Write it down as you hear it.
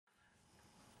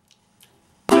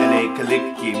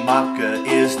Kalikimaka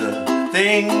is the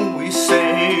thing we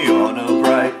say on a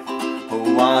bright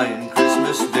Hawaiian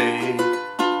Christmas day.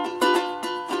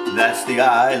 That's the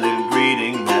island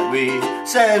greeting that we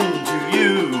send to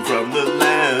you from the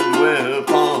land where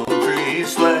palm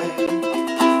trees sway.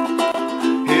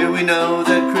 Here we know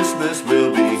that Christmas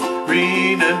will be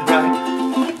green and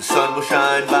bright. The sun will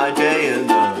shine by day and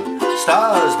the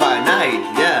stars by night.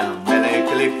 Yeah, Mele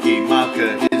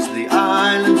Kalikimaka is the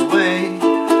island's way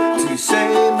to say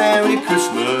Merry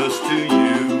Christmas to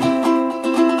you.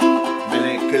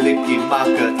 Mele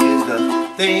Kalikimaka is the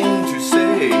thing to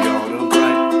say on a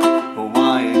bright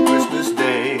Hawaiian Christmas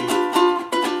day.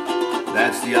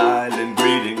 That's the island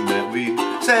greeting that we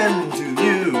send to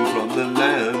you from the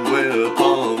land where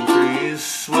palm trees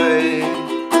sway.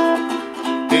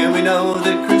 Here we know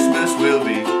that Christmas will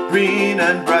be green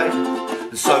and bright.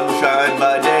 The sun will shine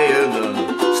by day and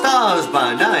the stars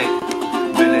by night.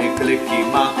 Mele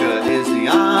Kalikimaka is the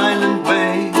island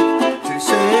way to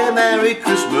say Merry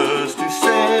Christmas, to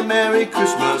say Merry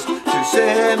Christmas, to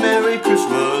say Merry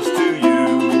Christmas to you.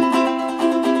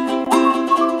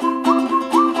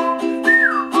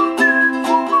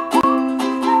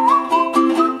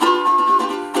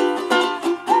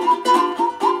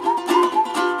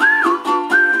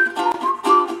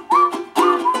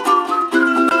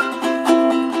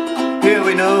 Here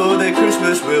we know that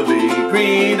Christmas will be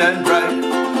green and bright.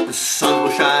 The sun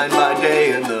will shine by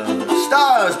day and the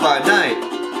stars by night.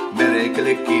 Mele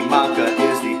Kalikimaka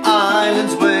is the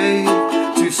island's way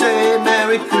to say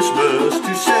Merry Christmas,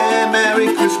 to say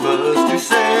Merry Christmas, to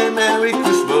say Merry Christmas.